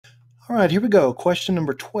All right, here we go. Question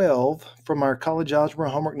number 12 from our college algebra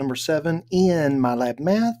homework number 7 in MyLab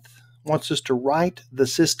Math wants us to write the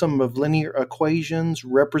system of linear equations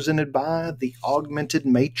represented by the augmented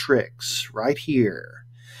matrix right here.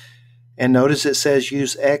 And notice it says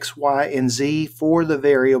use x, y, and z for the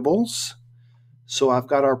variables. So I've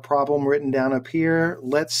got our problem written down up here.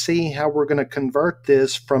 Let's see how we're going to convert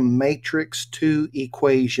this from matrix to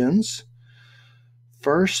equations.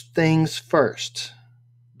 First things first.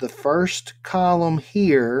 The first column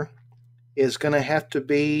here is going to have to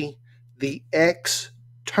be the x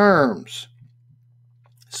terms.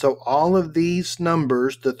 So all of these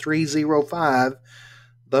numbers, the 305,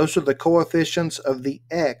 those are the coefficients of the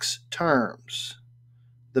x terms.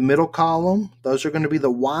 The middle column, those are going to be the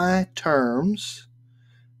y terms.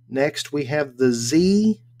 Next, we have the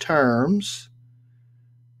z terms.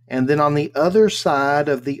 And then on the other side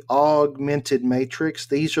of the augmented matrix,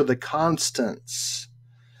 these are the constants.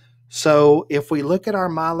 So if we look at our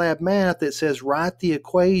MyLab Math, it says write the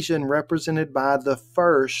equation represented by the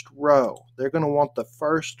first row. They're going to want the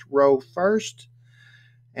first row first.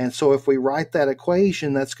 And so if we write that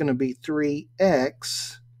equation, that's going to be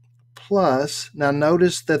 3x plus, now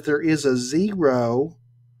notice that there is a 0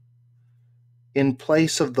 in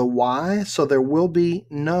place of the y, so there will be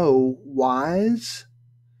no y's,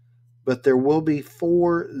 but there will be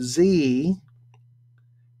 4z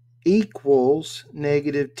equals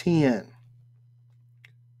negative 10.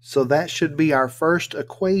 So that should be our first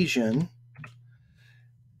equation.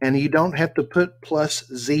 And you don't have to put plus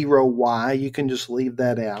 0y. You can just leave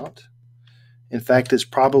that out. In fact, it's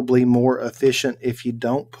probably more efficient if you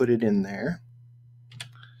don't put it in there.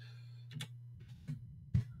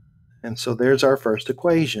 And so there's our first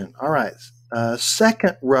equation. All right,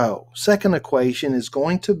 second row. Second equation is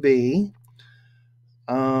going to be,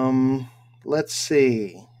 let's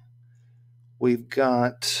see. We've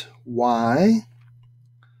got y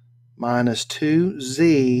minus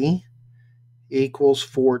 2z equals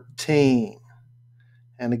 14.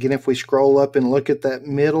 And again, if we scroll up and look at that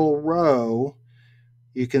middle row,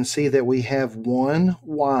 you can see that we have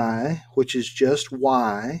 1y, which is just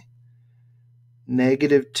y,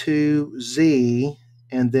 negative 2z,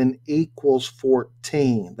 and then equals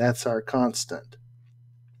 14. That's our constant.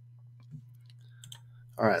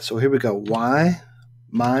 All right, so here we go. Y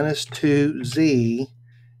minus 2z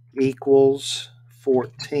equals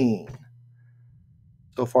 14.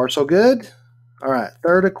 So far, so good? All right,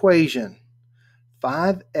 third equation.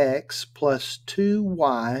 5x plus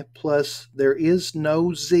 2y plus there is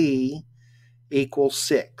no z equals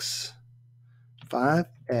 6.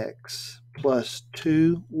 5x plus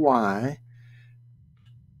 2y,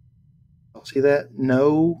 see that?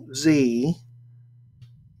 No z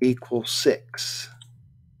equals 6.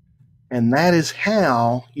 And that is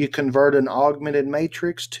how you convert an augmented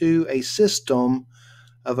matrix to a system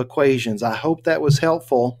of equations. I hope that was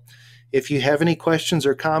helpful. If you have any questions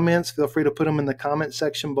or comments, feel free to put them in the comment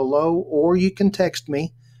section below, or you can text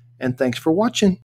me. And thanks for watching.